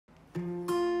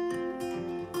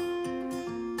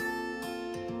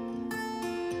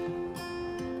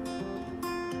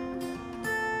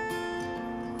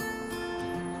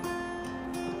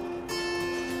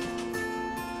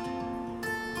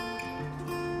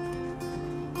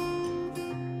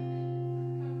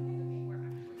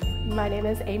My name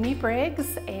is Amy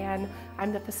Briggs, and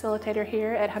I'm the facilitator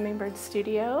here at Hummingbird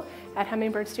Studio. At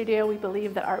Hummingbird Studio, we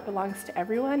believe that art belongs to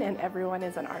everyone and everyone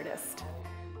is an artist.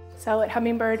 So at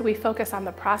Hummingbird, we focus on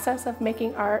the process of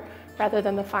making art rather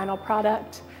than the final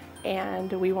product, and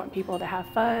we want people to have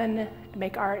fun,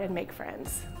 make art, and make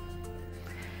friends.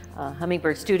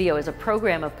 Hummingbird Studio is a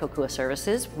program of COCUA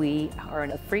services. We are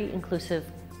a free, inclusive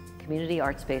community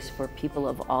art space for people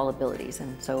of all abilities.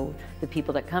 And so the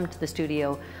people that come to the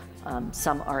studio,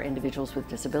 some are individuals with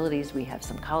disabilities. We have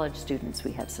some college students,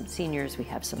 we have some seniors, we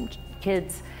have some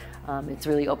kids. It's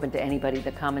really open to anybody.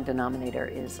 The common denominator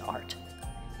is art.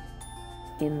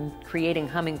 In creating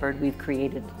Hummingbird, we've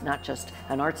created not just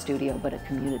an art studio, but a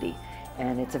community.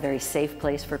 And it's a very safe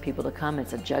place for people to come.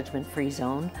 It's a judgment-free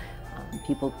zone.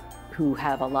 People who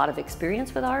have a lot of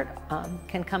experience with art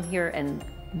can come here and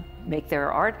make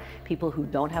their art. People who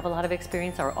don't have a lot of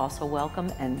experience are also welcome,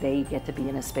 and they get to be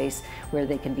in a space where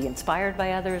they can be inspired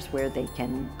by others, where they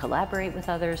can collaborate with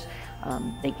others.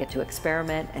 They get to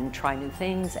experiment and try new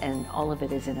things, and all of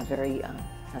it is in a very,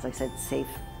 as I said, safe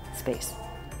space.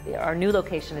 Our new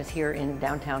location is here in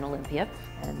downtown Olympia,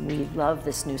 and we love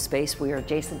this new space. We are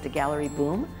adjacent to Gallery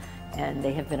Boom, and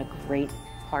they have been a great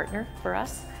partner for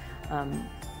us.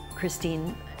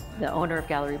 Christine, the owner of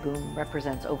Gallery Boom,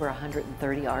 represents over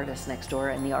 130 artists next door,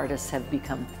 and the artists have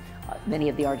become, many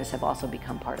of the artists have also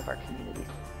become part of our community.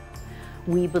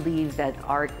 We believe that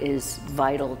art is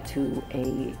vital to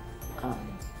a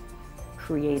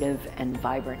creative and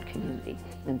vibrant community.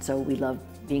 And so we love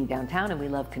being downtown, and we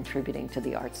love contributing to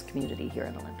the arts community here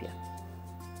in Olympia.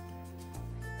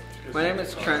 My name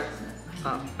is Trent.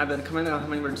 I've been coming to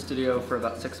Hummingbird Studio for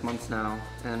about 6 months now,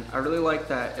 and I really like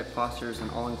that it fosters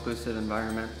an all-inclusive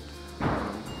environment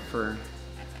for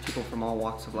people from all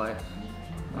walks of life,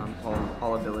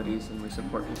 all abilities, and we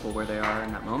support people where they are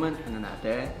in that moment and in that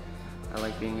day. I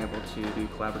like being able to do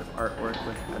collaborative artwork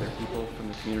with other people from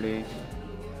the community.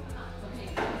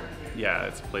 Yeah,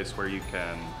 it's a place where you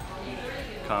can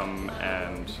come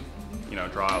and,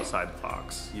 draw outside the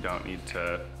box. You don't need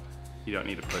to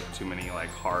put too many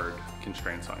hard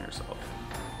constraints on yourself.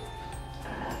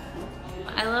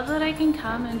 I love that I can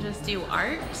come and just do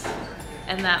art,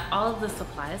 and that all of the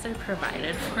supplies are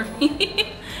provided for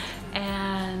me.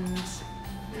 And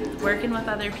working with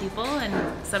other people, and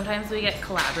sometimes we get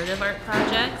collaborative art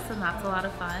projects, and that's a lot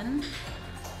of fun.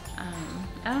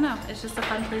 I don't know, it's just a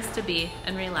fun place to be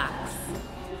and relax.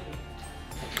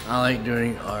 I like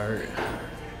doing art.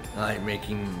 I like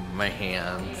making my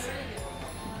hands.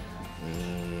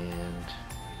 And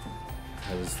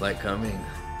I just like coming.